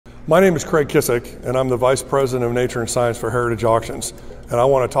My name is Craig Kissick, and I'm the Vice President of Nature and Science for Heritage Auctions. And I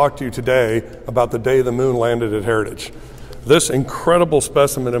want to talk to you today about the day the moon landed at Heritage. This incredible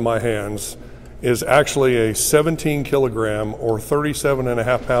specimen in my hands is actually a 17 kilogram or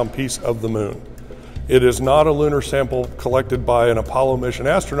 37.5 pound piece of the moon. It is not a lunar sample collected by an Apollo mission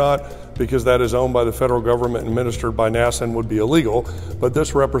astronaut, because that is owned by the federal government and administered by NASA and would be illegal, but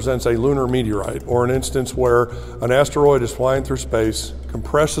this represents a lunar meteorite, or an instance where an asteroid is flying through space,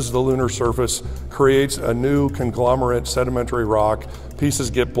 compresses the lunar surface, creates a new conglomerate sedimentary rock, pieces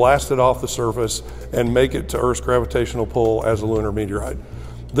get blasted off the surface and make it to Earth's gravitational pull as a lunar meteorite.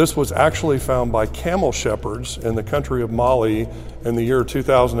 This was actually found by camel shepherds in the country of Mali in the year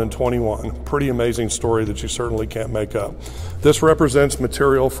 2021. Pretty amazing story that you certainly can't make up. This represents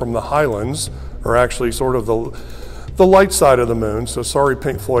material from the highlands, or actually sort of the light side of the moon. So sorry,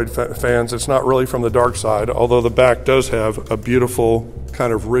 Pink Floyd fans, it's not really from the dark side, although the back does have a beautiful,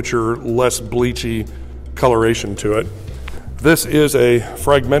 kind of richer, less bleachy coloration to it. This is a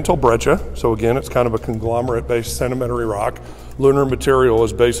fragmental breccia, so again, it's kind of a conglomerate-based sedimentary rock. Lunar material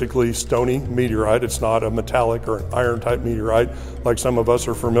is basically stony meteorite. It's not a metallic or an iron-type meteorite like some of us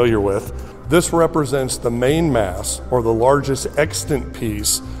are familiar with. This represents the main mass, or the largest extant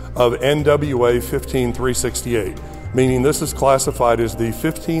piece, of NWA 15368, meaning this is classified as the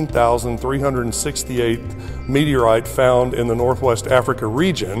 15,368th meteorite found in the Northwest Africa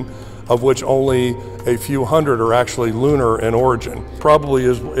region, of which only a few hundred are actually lunar in origin. Probably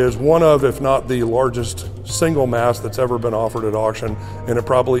is one of, if not the largest single mass that's ever been offered at auction, and it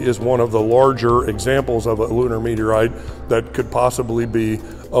probably is one of the larger examples of a lunar meteorite that could possibly be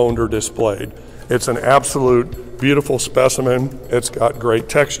owned or displayed. It's an absolute beautiful specimen. It's got great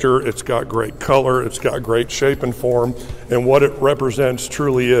texture, it's got great color, it's got great shape and form, and what it represents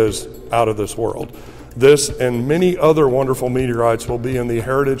truly is out of this world. This and many other wonderful meteorites will be in the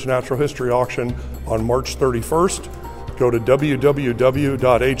Heritage Natural History Auction on March 31st. Go to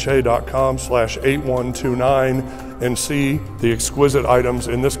www.ha.com/8129 and see the exquisite items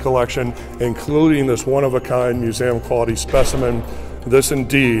in this collection, including this one-of-a-kind museum quality specimen. This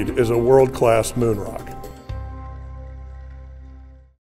indeed is a world-class moon rock.